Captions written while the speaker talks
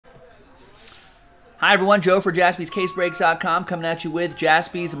Hi everyone, Joe for JaspysCaseBreaks.com coming at you with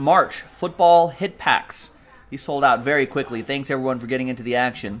Jaspy's March Football Hit Packs. These sold out very quickly. Thanks everyone for getting into the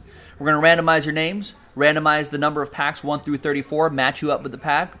action. We're going to randomize your names, randomize the number of packs 1 through 34, match you up with the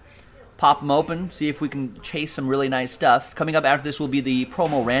pack, pop them open, see if we can chase some really nice stuff. Coming up after this will be the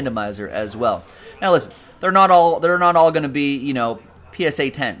promo randomizer as well. Now listen, they're not all going to be, you know,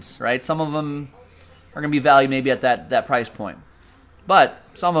 PSA 10s, right? Some of them are going to be valued maybe at that price point. But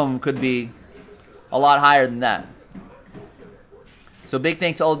some of them could be a lot higher than that. So big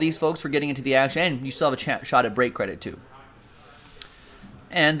thanks to all of these folks for getting into the action, and you still have a shot at break credit too.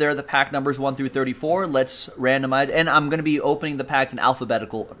 And there are the pack numbers 1 through 34. Let's randomize, and I'm going to be opening the packs in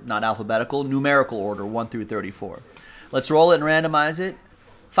numerical order, 1 through 34. Let's roll it and randomize it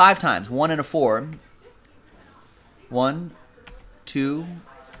 5 times, 1 and a 4. 1, 2,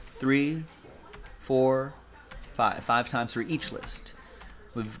 3, 4, 5. 5 times for each list.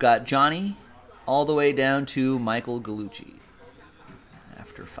 We've got Johnny all the way down to Michael Gallucci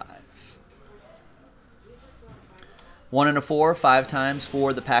after 5. 1 and a 4, 5 times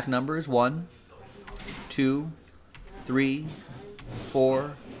for the pack numbers. 1, 2, 3,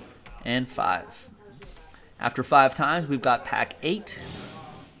 4, and 5. After 5 times, we've got pack 8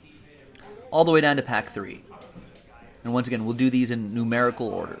 all the way down to pack 3. And once again, we'll do these in numerical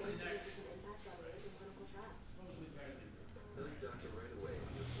order.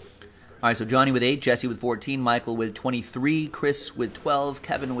 All right, so Johnny with 8, Jesse with 14, Michael with 23, Chris with 12,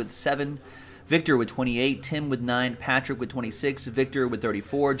 Kevin with 7, Victor with 28, Tim with 9, Patrick with 26, Victor with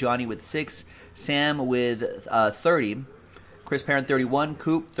 34, Johnny with 6, Sam with 30, Chris Parent 31,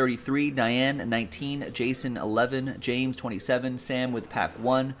 Coop 33, Diane 19, Jason 11, James 27, Sam with pack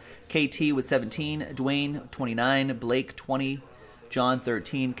 1, KT with 17, Dwayne 29, Blake 20, John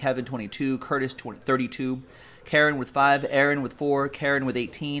 13, Kevin 22, Curtis 32, Karen with 5, Aaron with 4, Karen with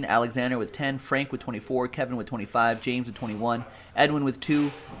 18, Alexander with 10, Frank with 24, Kevin with 25, James with 21, Edwin with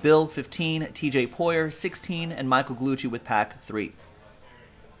 2, Bill 15, TJ Poyer 16, and Michael Gallucci with pack 3.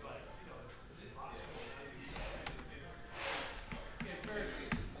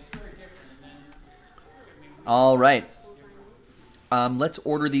 All right. Let's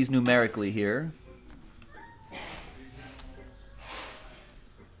order these numerically here.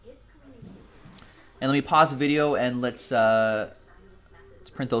 And let me pause the video and let's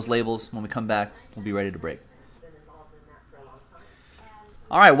print those labels. When we come back, we'll be ready to break.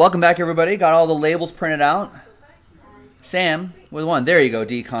 All right, welcome back, everybody. Got all the labels printed out. Sam with 1. There you go,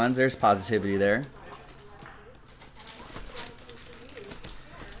 Decons. There's positivity there.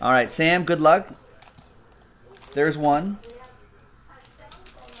 All right, Sam, good luck. There's 1.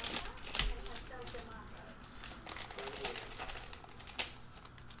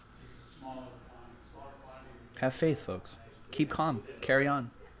 Have faith, folks. Keep calm. Carry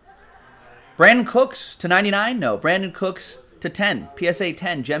on. Brandon Cooks to 99? No. Brandon Cooks to 10. PSA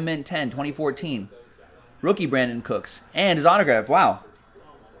 10. Gem Mint 10. 2014. Rookie Brandon Cooks. And his autograph. Wow.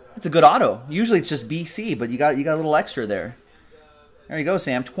 That's a good auto. Usually it's just BC, but you got a little extra there. There you go,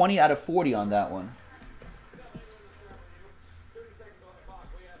 Sam. 20 out of 40 on that one.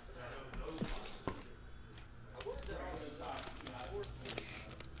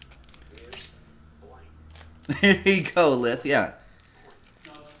 There you go, Lith. Yeah.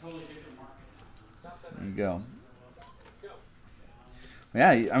 There you go.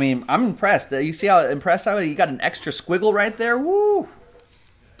 Yeah, I mean, I'm impressed. You see how impressed I was? You got an extra squiggle right there. Woo!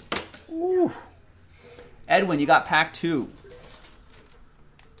 Woo! Edwin, you got pack 2.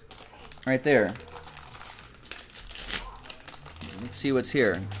 Right there. Let's see what's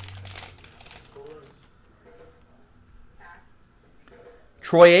here.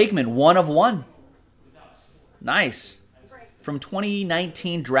 Troy Aikman, 1 of 1. Nice. From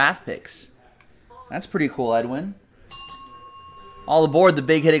 2019 draft picks. That's pretty cool, Edwin. All aboard the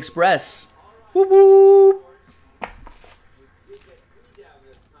Big Hit Express. Whoop whoop.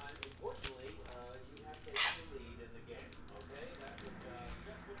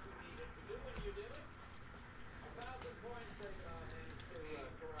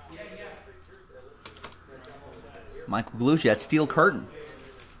 Michael Gallucci, that steel curtain.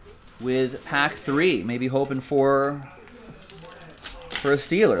 With pack 3, maybe hoping for a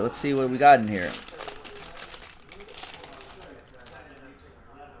Steeler. Let's see what we got in here.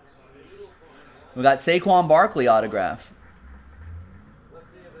 We got Saquon Barkley autograph.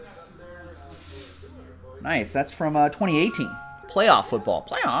 Nice. That's from 2018. Playoff football.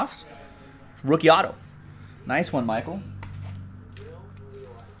 Playoffs? Rookie auto. Nice one, Michael.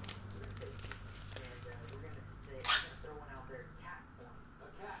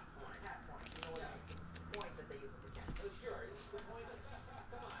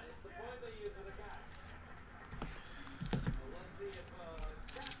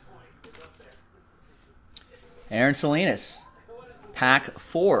 Aaron Salinas, pack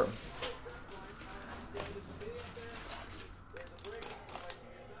 4.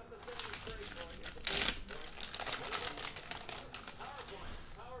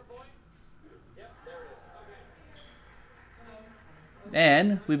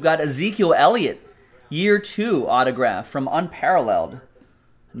 And we've got Ezekiel Elliott, year 2 autograph from Unparalleled.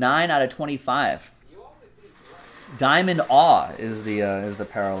 9 out of 25. Diamond Awe is the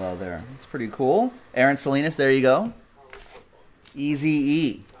parallel there. It's pretty cool. Aaron Salinas, there you go. Easy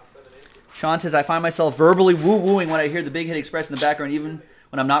E. Sean says, I find myself verbally woo-wooing when I hear the Big Hit Express in the background, even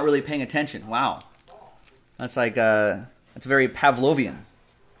when I'm not really paying attention. Wow. That's like, that's very Pavlovian.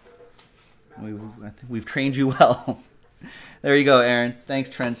 We've trained you well. There you go, Aaron. Thanks,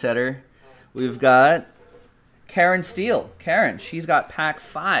 Trendsetter. We've got Karen Steele. Karen, she's got pack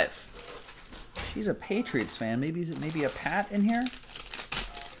 5. She's a Patriots fan. Maybe a Pat in here?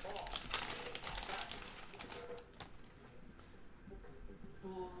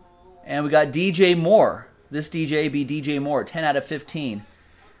 And we got DJ Moore. This DJ be DJ Moore. 10 out of 15.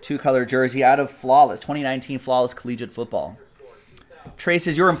 2-color jersey out of Flawless. 2019 Flawless Collegiate Football. Trey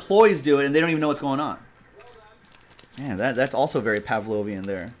says, your employees do it and they don't even know what's going on. Man, that's also very Pavlovian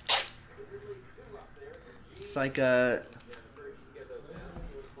there. It's like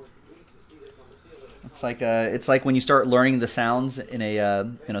it's like when you start learning the sounds in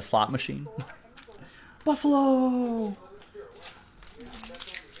a slot machine. Buffalo.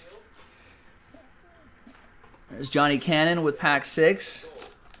 There's Johnny Cannon with pack 6.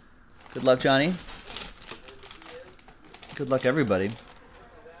 Good luck, Johnny. Good luck, everybody.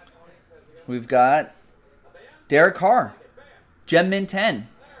 We've got Derek Carr, Gem Mint 10,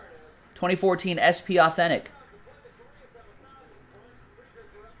 2014 SP Authentic.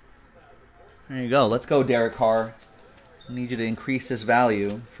 There you go. Let's go, Derek Carr. I need you to increase this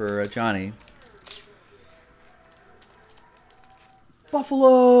value for Johnny.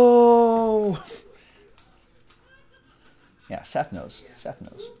 Buffalo! Yeah, Seth knows. Seth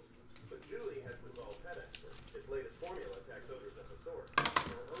knows.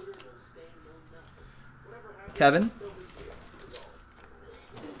 Kevin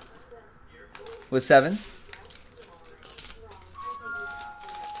with 7.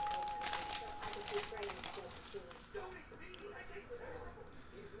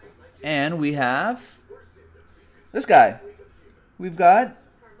 And we have this guy. We've got...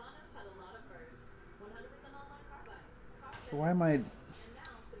 Why am I...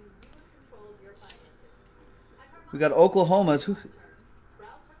 We got Oklahoma's... Who...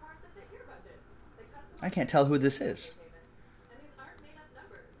 I can't tell who this is.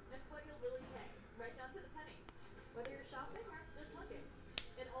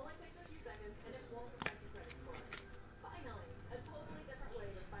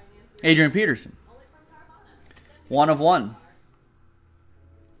 Adrian Peterson. 1 of 1.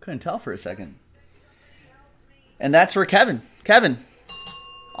 Couldn't tell for a second. And that's for Kevin. Kevin,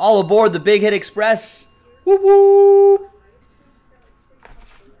 all aboard the Big Hit Express. Whoop whoop.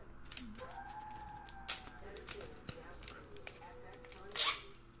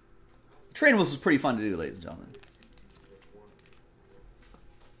 Trading was pretty fun to do, ladies and gentlemen.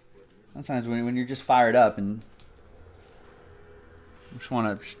 Sometimes when you're just fired up and you just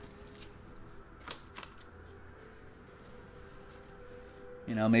want to,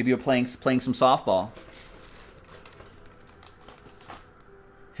 you know, maybe you're playing some softball.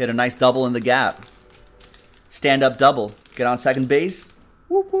 Hit a nice double in the gap. Stand up double. Get on second base.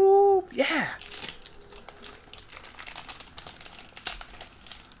 Whoop whoop. Yeah.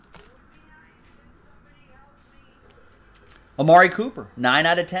 Amari Cooper, 9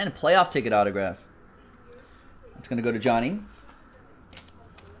 out of 10, playoff ticket autograph. It's going to go to Johnny.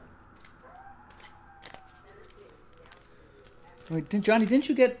 Wait, Johnny, didn't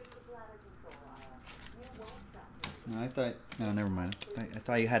you get... No, I thought... No, never mind. I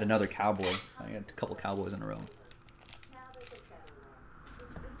thought you had another Cowboy. I had a couple Cowboys in a row.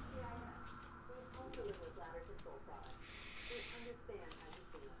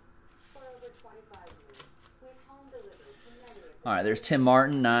 All right, there's Tim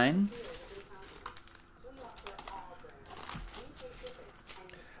Martin, 9.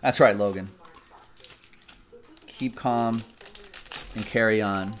 That's right, Logan. Keep calm and carry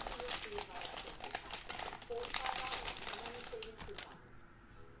on.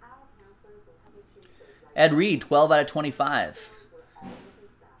 Ed Reed, 12 out of 25.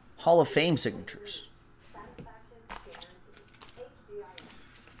 Hall of Fame signatures.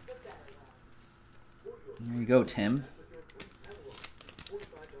 There you go, Tim.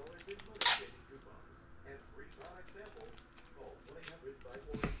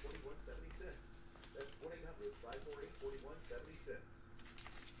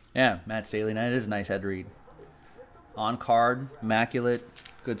 Yeah, Matt Staley. That is a nice head read. On card, immaculate,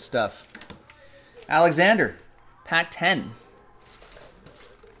 good stuff. Alexander, pack 10.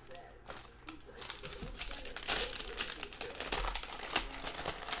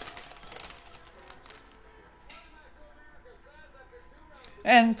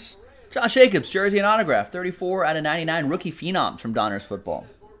 And Josh Jacobs, jersey and autograph, 34 out of 99, rookie phenoms from Donruss Football.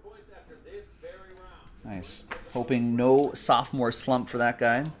 Nice. Hoping no sophomore slump for that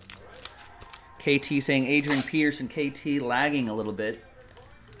guy. KT saying Adrian Peterson, KT lagging a little bit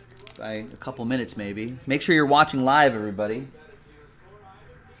by a couple minutes maybe. Make sure you're watching live, everybody.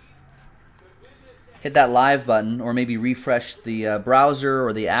 Hit that live button or maybe refresh the browser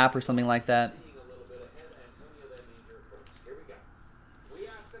or the app or something like that.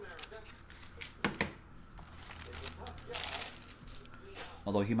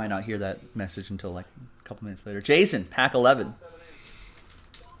 Although he might not hear that message until like a couple minutes later. Jason, pack 11.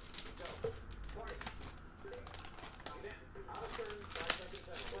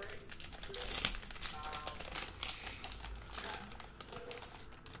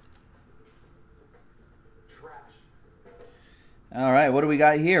 All right, what do we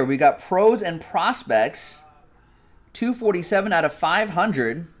got here? We got pros and prospects. 247 out of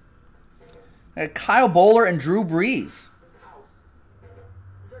 500. Kyle Bowler and Drew Brees.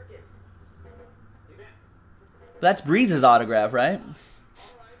 That's Brees' autograph, right?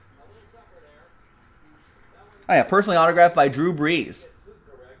 Oh yeah, personally autographed by Drew Brees.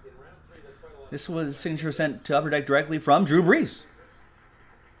 This was signature sent to Upper Deck directly from Drew Brees.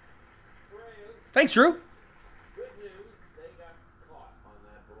 Thanks, Drew.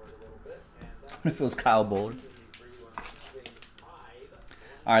 If it was Kyle Bowler.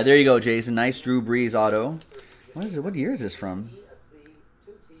 All right, there you go, Jason. Nice Drew Brees auto. What is it? What year is this from?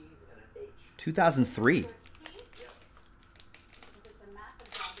 2003.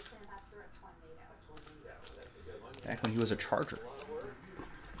 Back when he was a Charger.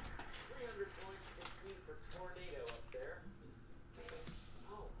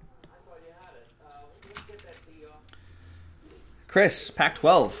 Chris, pack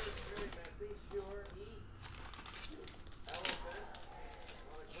 12.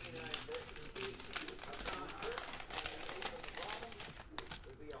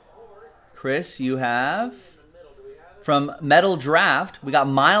 Chris, you have from Metal Draft, we got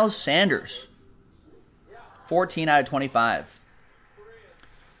Miles Sanders. 14 out of 25.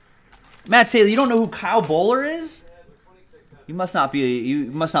 Matt Staley, you don't know who Kyle Bowler is? You must not be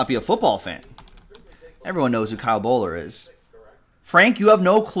a football fan. Everyone knows who Kyle Bowler is. Frank, you have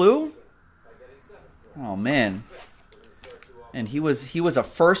no clue? Oh man. And he was a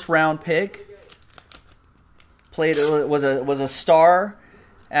first round pick. Was a star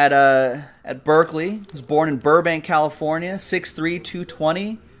at Berkeley. He was born in Burbank, California. 6'3",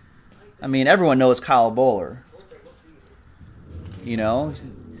 220. I mean, everyone knows Kyle Bowler. You know,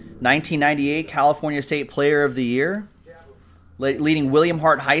 1998 California State Player of the Year, leading William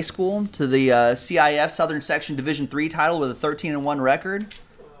Hart High School to the CIF Southern Section Division III title with a 13-1 record.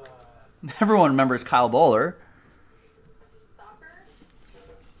 Everyone remembers Kyle Bowler.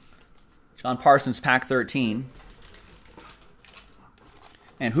 John Parsons, pack 13.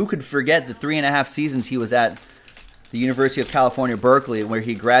 And who could forget the 3.5 seasons he was at the University of California, Berkeley, where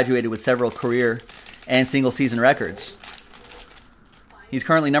he graduated with several career and single-season records. He's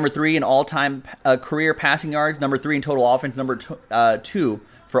currently number 3 in all-time career passing yards, number 3 in total offense, number 2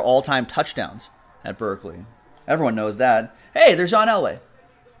 for all-time touchdowns at Berkeley. Everyone knows that. Hey, there's John Elway.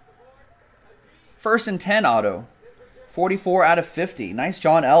 1st and 10 auto. 44 out of 50. Nice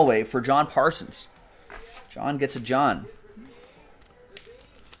John Elway for John Parsons. John gets a John.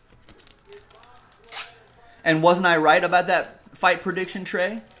 And wasn't I right about that fight prediction,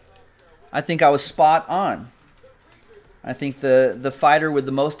 Trey? I think I was spot on. I think the fighter with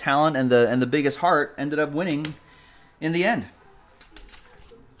the most talent and the biggest heart ended up winning in the end.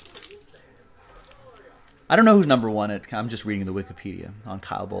 I don't know who's number 1 at. I'm just reading the Wikipedia on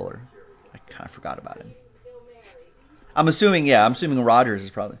Kyle Bowler. I kind of forgot about him. I'm assuming Rogers is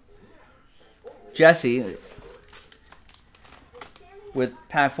probably. Jesse with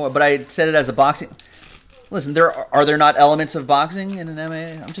pack 4, but I said it as a boxing. Listen, are there not elements of boxing in an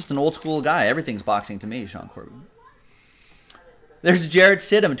MMA? I'm just an old school guy. Everything's boxing to me, Sean Corbin. There's Jarrett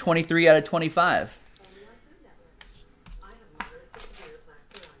Stidham, 23 out of 25.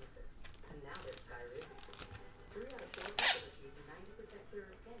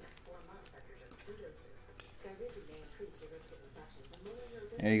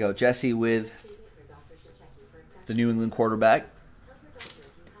 There you go, Jesse with the New England quarterback.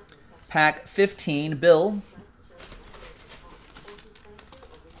 Pack 15, Bill.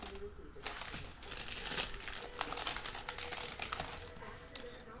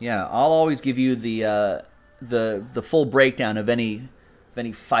 Yeah, I'll always give you the full breakdown of any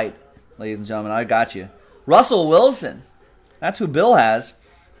fight, ladies and gentlemen. I got you. Russell Wilson. That's who Bill has.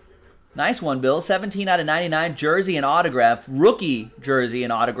 Nice one, Bill. 17 out of 99, jersey and autograph. Rookie jersey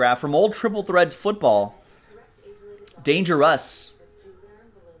and autograph from Old Triple Threads Football. Dangerous.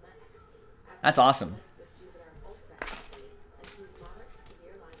 That's awesome.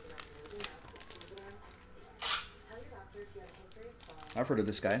 I've heard of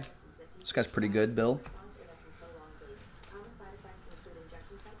this guy. This guy's pretty good, Bill.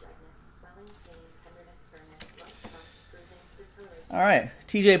 All right,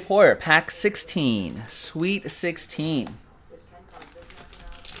 TJ Poyer, pack 16, Sweet 16.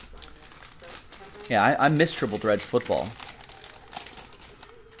 Yeah, I miss Triple Threads football.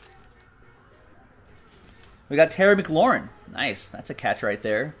 We got Terry McLaurin. Nice, that's a catch right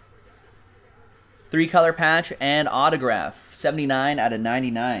there. 3-color patch and autograph, 79 out of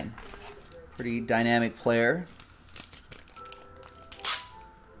 99. Pretty dynamic player.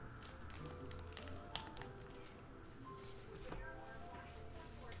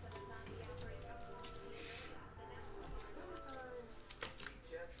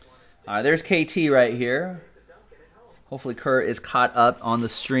 All right, there's KT right here. Hopefully Kurt is caught up on the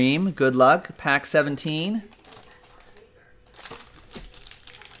stream. Good luck. Pack 17.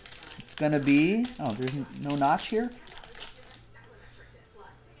 It's going to be... Oh, there's no notch here?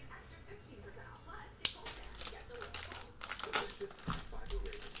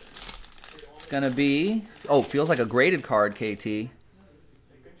 It's going to be... Oh, feels like a graded card, KT.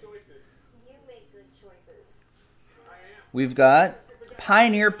 We've got...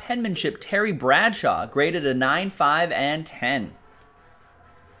 Pioneer Penmanship, Terry Bradshaw, graded a 9, 5, and 10.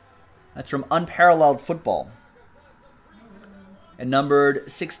 That's from Unparalleled Football. And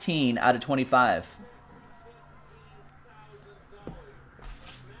numbered 16 out of 25.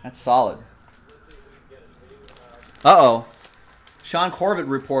 That's solid. Uh-oh. Sean Corbett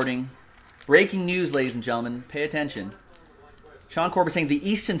reporting. Breaking news, ladies and gentlemen. Pay attention. Sean Corbett saying the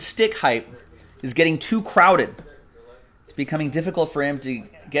Easton Stick hype is getting too crowded. It's becoming difficult for him to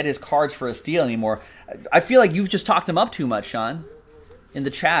get his cards for a steal anymore. I feel like you've just talked him up too much, Sean. In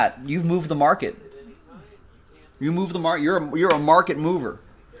the chat, you've moved the market. You move the market. You're a market mover.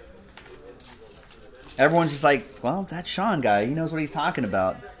 Everyone's just like, well, that Sean guy, he knows what he's talking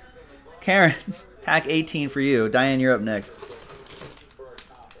about. Karen, pack 18 for you. Diane, you're up next.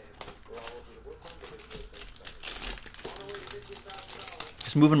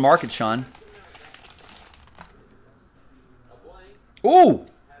 Just moving markets, Sean. Ooh,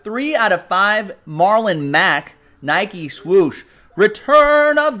 3 out of 5, Marlon Mack, Nike swoosh.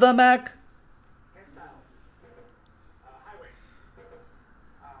 Return of the Mack.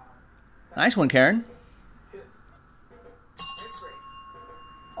 Nice one, Karen.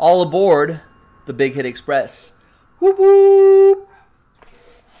 All aboard the Big Hit Express. Whoop, whoop.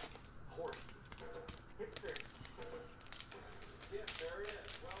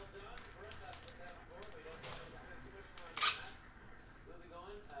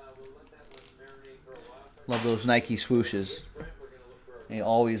 Love those Nike swooshes. They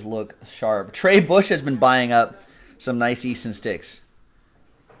always look sharp. Trey Bush has been buying up some nice Easton sticks.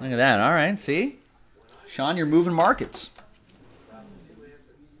 Look at that. All right, see? Sean, you're moving markets.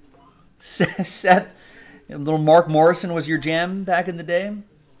 Seth, little Mark Morrison was your jam back in the day.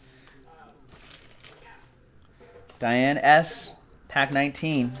 Diane S., pack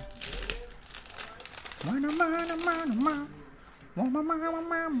 19.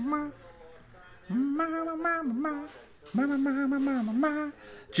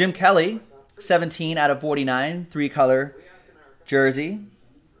 Jim Kelly, 17 out of 49, 3-color jersey.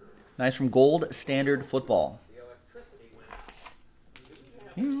 Nice from Gold Standard Football.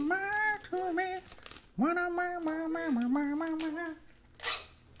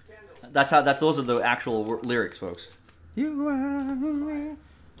 Those are the actual lyrics, folks. You are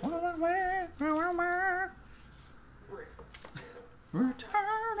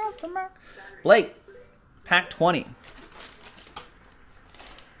Return of the Mac. Blake, pack 20.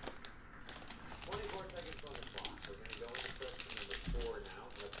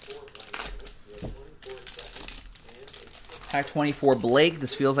 Pack 24, Blake.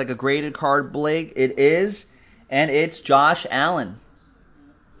 This feels like a graded card, Blake. It is, and it's Josh Allen.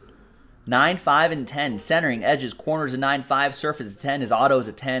 9, 5, and 10. Centering, edges, corners, a 9, 5. Surface, a 10. His auto is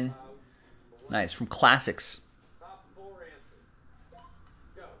a 10. Nice, from Classics.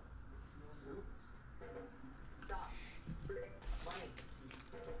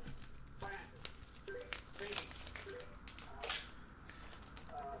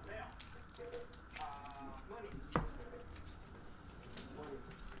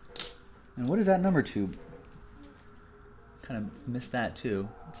 And what is that number to? Kind of missed that too.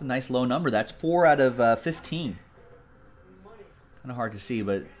 It's a nice low number. That's 4 out of 15. Kind of hard to see,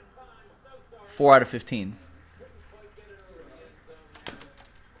 but 4 out of 15.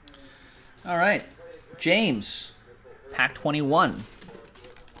 All right, James, pack 21.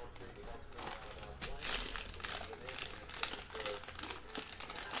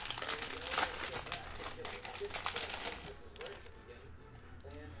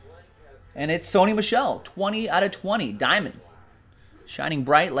 And it's Sony Michel, 20 out of 20, diamond. Shining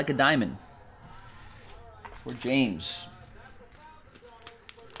bright like a diamond for James.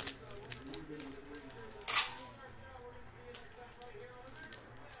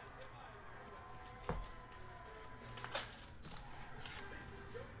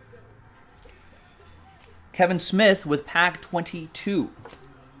 Kevin Smith with pack 22.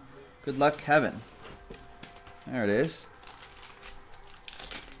 Good luck, Kevin. There it is.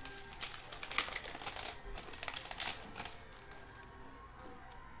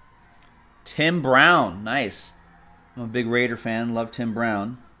 Tim Brown, nice. I'm a big Raider fan, love Tim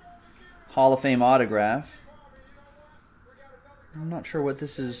Brown. Hall of Fame autograph. I'm not sure what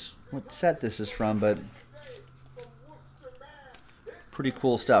this is, what set this is from, but pretty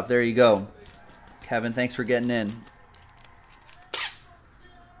cool stuff. There you go. Kevin, thanks for getting in.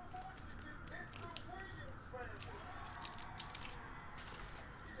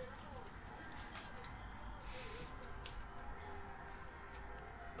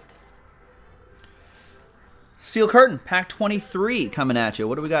 Steel Curtain, pack 23 coming at you.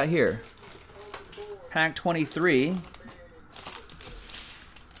 What do we got here? Pack 23.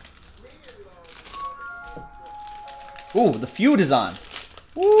 Ooh, the feud is on.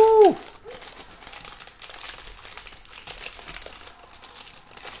 Woo!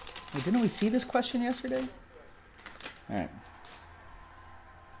 Wait, didn't we see this question yesterday? All right.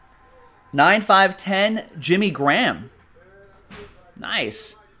 9-5-10, Jimmy Graham.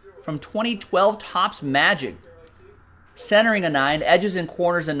 Nice. From 2012 Topps Magic. Centering a 9, edges and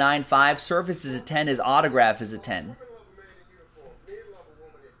corners a 9-5, surface is a 10, his autograph is a 10.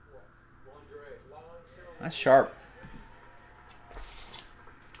 That's sharp.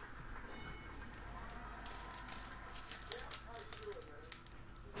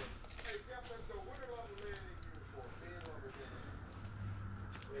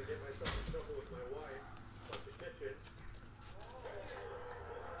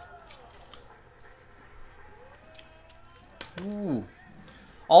 Ooh.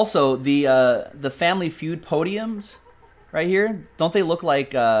 Also, the Family Feud podiums right here, don't they look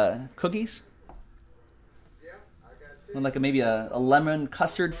like cookies? Like maybe a lemon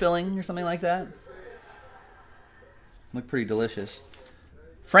custard filling or something like that. Look pretty delicious.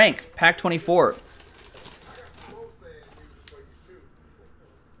 Frank, pack 24.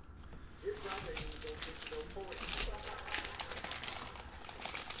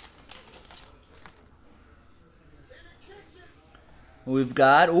 We've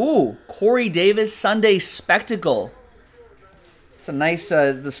got, ooh, Corey Davis Sunday Spectacle. It's a nice,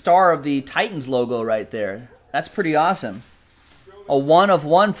 the star of the Titans logo right there. That's pretty awesome. A 1 of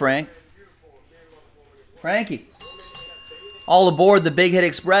 1, Frank. Frankie. All aboard the Big Hit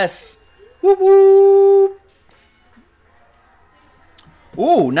Express. Whoop, whoop.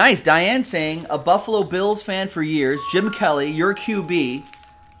 Ooh, nice. Diane saying, a Buffalo Bills fan for years. Jim Kelly, your QB.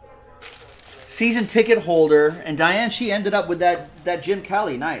 Season ticket holder. And Diane, she ended up with that Jim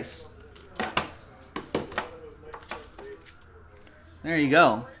Kelly. Nice. There you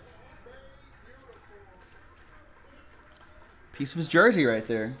go. Piece of his jersey right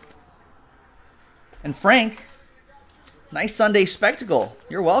there. And Frank, nice Sunday Spectacle.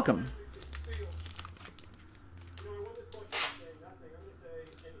 You're welcome.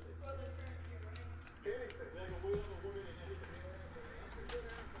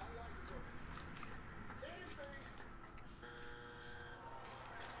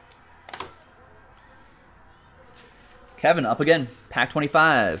 Kevin, up again. Pack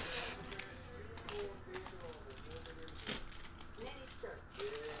 25.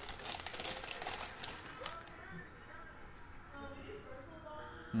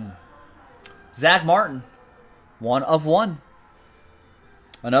 Zach Martin, 1 of 1.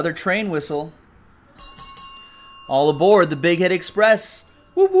 Another train whistle. All aboard the Big Hit Express.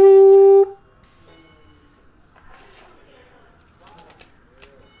 Whoop, whoop.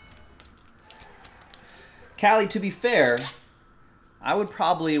 Callie, to be fair, I would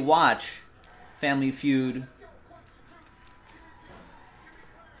probably watch Family Feud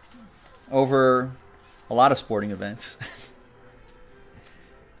over a lot of sporting events.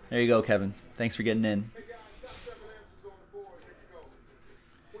 There you go, Kevin. Thanks for getting in.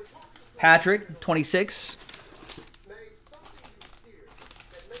 Patrick, 26.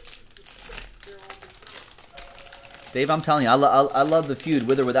 Dave, I'm telling you, I love the feud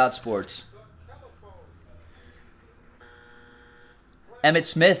with or without sports. Emmett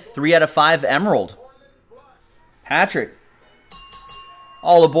Smith, 3 out of 5, Emerald. Patrick.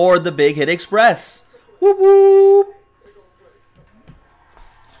 All aboard the Big Hit Express. Whoop, whoop.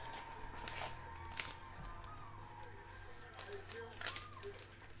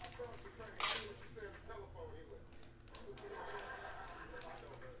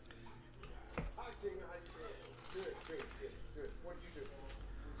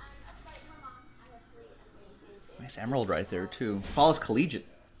 Nice emerald right there, too. Flawless Collegiate.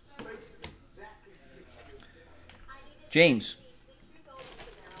 James.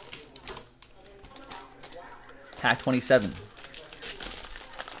 Pack 27.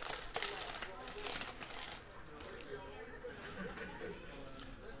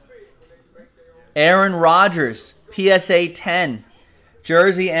 Aaron Rodgers, PSA 10.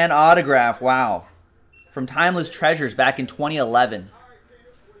 Jersey and autograph. Wow. From Timeless Treasures back in 2011.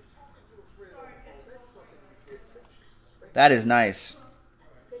 That is nice.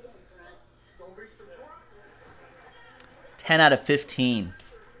 10 out of 15.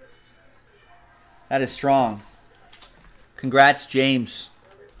 That is strong. Congrats, James.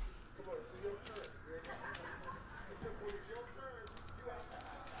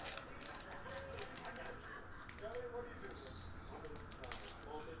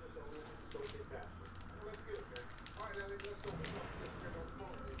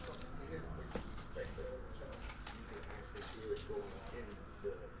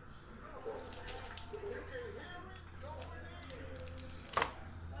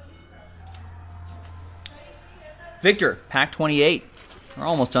 Victor, pack 28. We're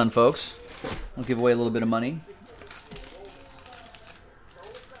almost done, folks. We'll give away a little bit of money.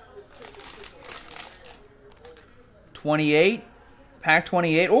 Pack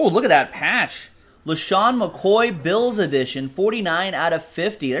 28. Oh, look at that patch. LaShawn McCoy Bills edition, 49 out of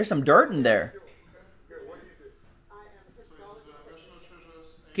 50. There's some dirt in there.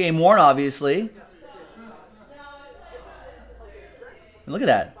 Game worn, obviously. And look at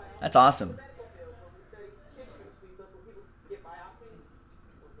that. That's awesome.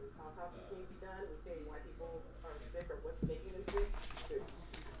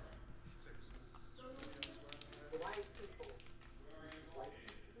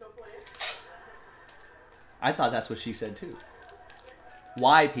 I thought that's what she said too.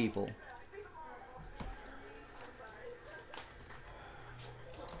 Why people?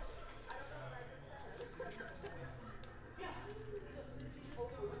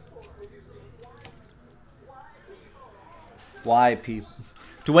 Why people?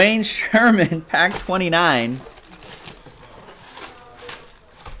 Dwayne Sherman, pack 29.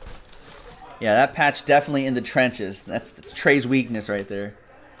 Yeah, that patch definitely in the trenches. That's Trey's weakness right there.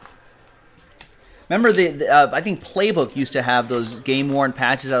 Remember I think Playbook used to have those game-worn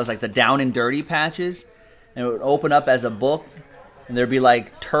patches that was like the down and dirty patches. And it would open up as a book. And there'd be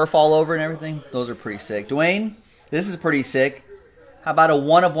like turf all over and everything. Those are pretty sick. Dwayne, this is pretty sick. How about a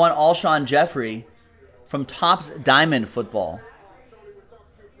 1-of-1 Alshon Jeffrey from Topps Diamond Football?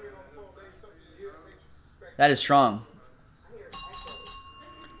 That is strong.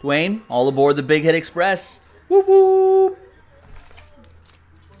 Dwayne, all aboard the Big Hit Express. Whoop, whoop.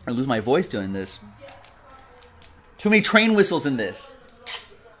 I lose my voice doing this. Too many train whistles in this.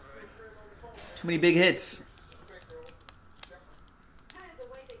 Too many big hits.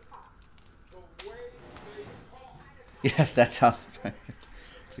 Yes, that's South Park.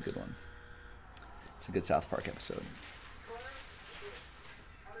 It's a good one. It's a good South Park episode.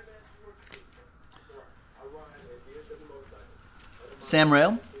 Sam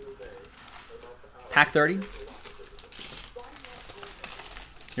Rail. Pack 30.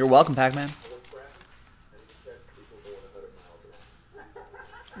 You're welcome, Pac-Man.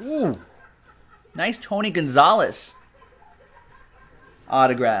 Ooh. Nice Tony Gonzalez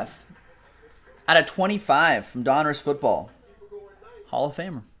autograph. Out of 25 from Donruss Football. Hall of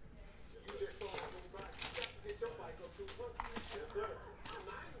Famer.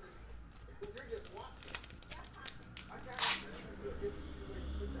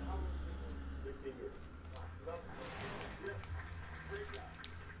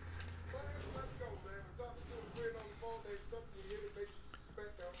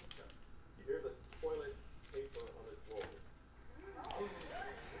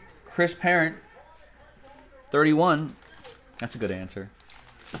 Chris Parent, 31. That's a good answer.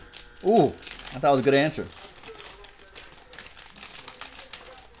 Ooh, I thought it was a good answer.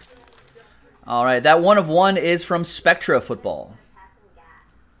 All right, that 1-of-1 is from Spectra Football.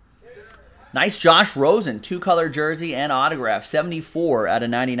 Nice Josh Rosen, 2-color jersey and autograph, 74 out of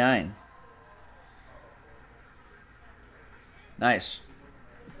 99. Nice.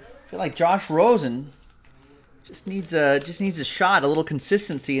 I feel like Josh Rosen just needs a shot, a little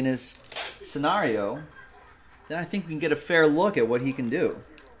consistency in his scenario. Then I think we can get a fair look at what he can do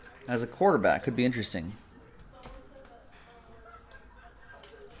as a quarterback. Could be interesting.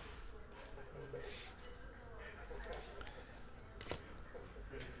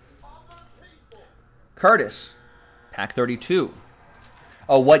 Curtis, pack 32.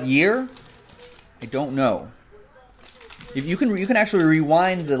 Oh, what year? I don't know. If you can actually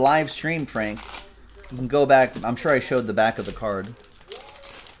rewind the live stream, Frank. You can go back. I'm sure I showed the back of the card.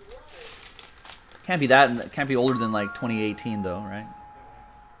 Can't be older than like 2018 though, right?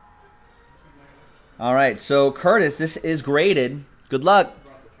 All right, so Curtis, this is graded. Good luck.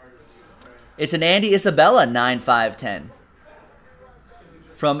 It's an Andy Isabella 9/5/10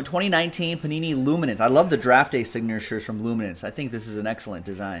 from 2019 Panini Luminance. I love the draft day signatures from Luminance. I think this is an excellent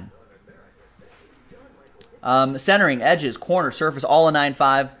design. Centering, edges, corner, surface, all a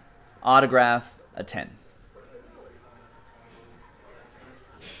 9/5. Autograph, a 10.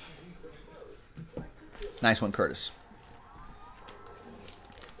 Nice one, Curtis.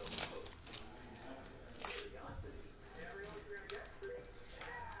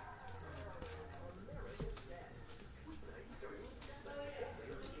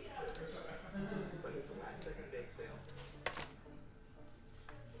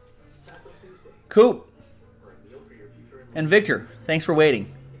 Coop and Victor, thanks for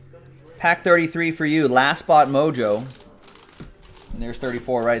waiting. Pack 33 for you. Last spot mojo. And there's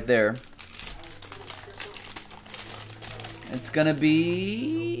 34 right there. It's gonna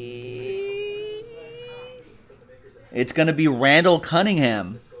be Randall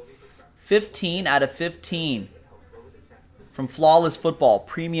Cunningham. 15 out of 15 from Flawless Football.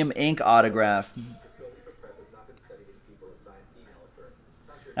 Premium ink autograph.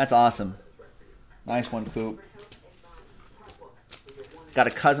 That's awesome. Nice one, Coop. Got a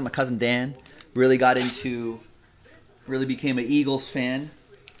cousin, my cousin Dan. Really became an Eagles fan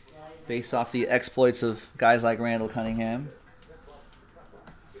based off the exploits of guys like Randall Cunningham.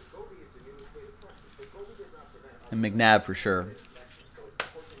 And McNabb for sure.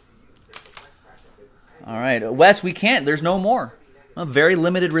 All right, Wes, we can't. There's no more. A very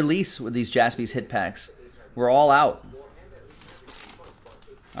limited release with these Jaspy's hit packs. We're all out.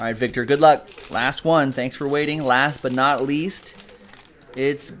 All right, Victor, good luck. Last one. Thanks for waiting. Last but not least,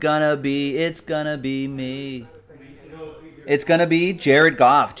 it's gonna be me. It's gonna be Jared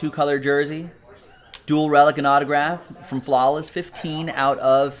Goff, 2-color jersey, dual relic and autograph from Flawless, 15 out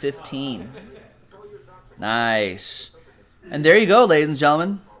of 15. Nice. And there you go, ladies and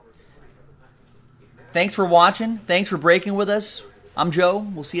gentlemen. Thanks for watching. Thanks for breaking with us. I'm Joe.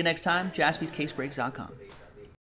 We'll see you next time. JaspysCaseBreaks.com.